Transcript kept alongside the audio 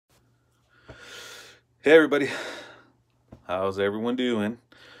Hey everybody, how's everyone doing?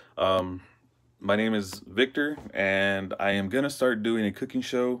 Um, my name is Victor, and I am gonna start doing a cooking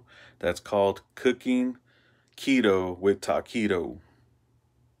show that's called Cooking Keto with Taquito.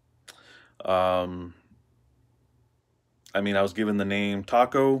 Um, I was given the name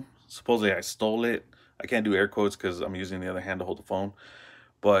Taco. Supposedly I stole it. I can't do air quotes because I'm using the other hand to hold the phone.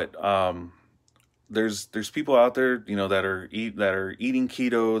 But there's people out there, that are eating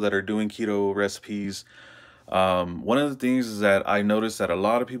keto, that are doing keto recipes. One of the things is that I noticed that a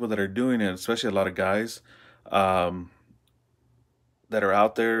lot of people that are doing it, especially a lot of guys, um, that are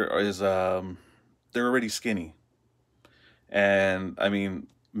out there, is they're already skinny. And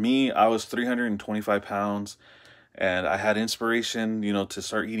me, I was 325 pounds, and I had inspiration, to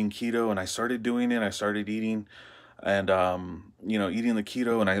start eating keto, and I started doing it. I started eating, and eating the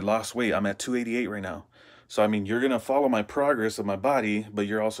keto, and I lost weight. I'm at 288 right now. So you're gonna follow my progress of my body, but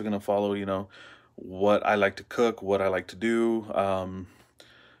you're also gonna follow, what I like to cook, what I like to do.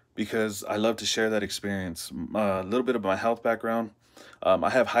 Because I love to share that experience. A little bit of my health background. I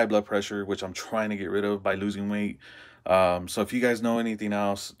have high blood pressure, which I'm trying to get rid of by losing weight. So if you guys know anything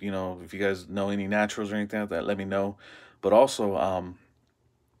else, if you guys know any naturals or anything like that, let me know. But also,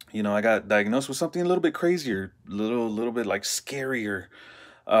 I got diagnosed with something a little bit crazier, little bit like scarier.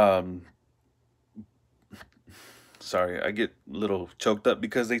 Um, Sorry, I get a little choked up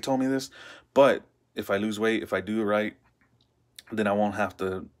because they told me this. But if I lose weight, if I do it right, then I won't have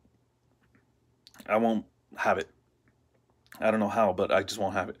it. I don't know how, but I just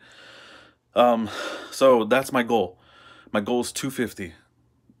won't have it. Um, so that's my goal. My goal is 250.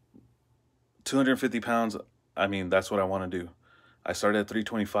 250 pounds. That's what I want to do. I started at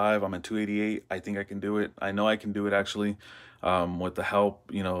 325. I'm at 288. I think I can do it. I know I can do it actually, with the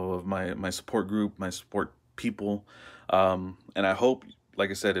help, of my support group, my support people. And I hope, like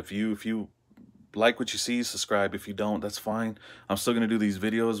I said, if you like what you see, subscribe. If you don't, that's fine. I'm still gonna do these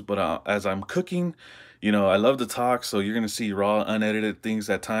videos, but as I'm cooking, I love to talk, so you're gonna see raw, unedited things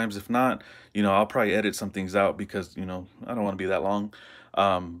at times. If not, I'll probably edit some things out because I don't want to be that long.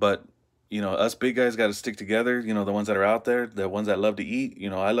 But us big guys got to stick together. The ones that are out there, the ones that love to eat.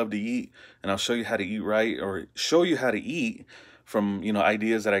 I love to eat, and I'll show you how to eat right, or show you how to eat from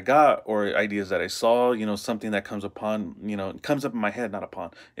ideas that I got or ideas that I saw. Something that comes upon, comes up in my head, not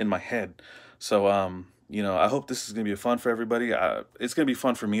upon, in my head. So I hope this is gonna be fun for everybody. It's gonna be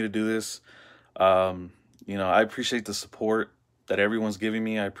fun for me to do this. I appreciate the support that everyone's giving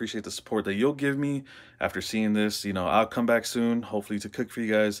me. I appreciate the support that you'll give me after seeing this. I'll come back soon, hopefully to cook for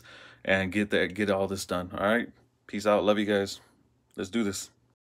you guys and get all this done. All right. Peace out. Love you guys. Let's do this.